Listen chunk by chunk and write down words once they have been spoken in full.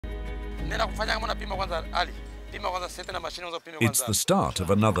It's the start of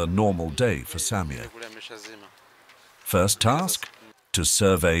another normal day for Samir. First task, to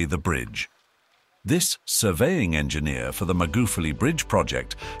survey the bridge. This surveying engineer for the Magufuli Bridge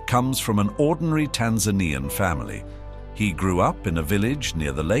project comes from an ordinary Tanzanian family. He grew up in a village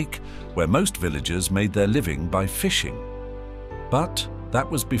near the lake where most villagers made their living by fishing. But that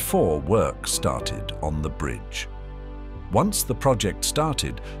was before work started on the bridge. Once the project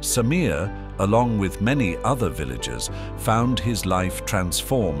started, Samir, along with many other villagers, found his life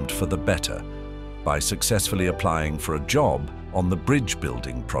transformed for the better by successfully applying for a job on the bridge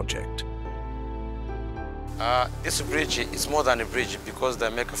building project. This bridge is more than a bridge because they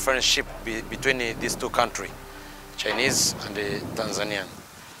make a friendship between these two countries, Chinese and the Tanzanian.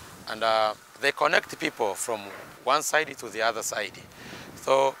 And they connect people from one side to the other side.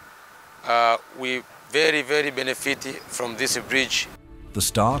 So we very benefit from this bridge. The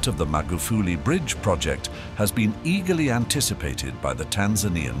start of the Magufuli Bridge project has been eagerly anticipated by the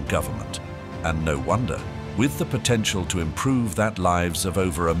Tanzanian government. And no wonder, with the potential to improve that lives of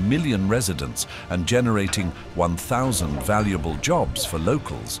over 1 million residents and generating 1,000 valuable jobs for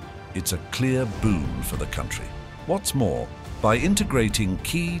locals, it's a clear boon for the country. What's more, by integrating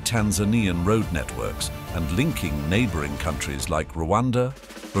key Tanzanian road networks and linking neighboring countries like Rwanda,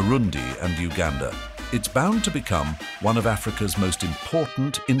 Burundi and Uganda, it's bound to become one of Africa's most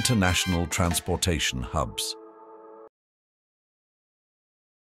important international transportation hubs.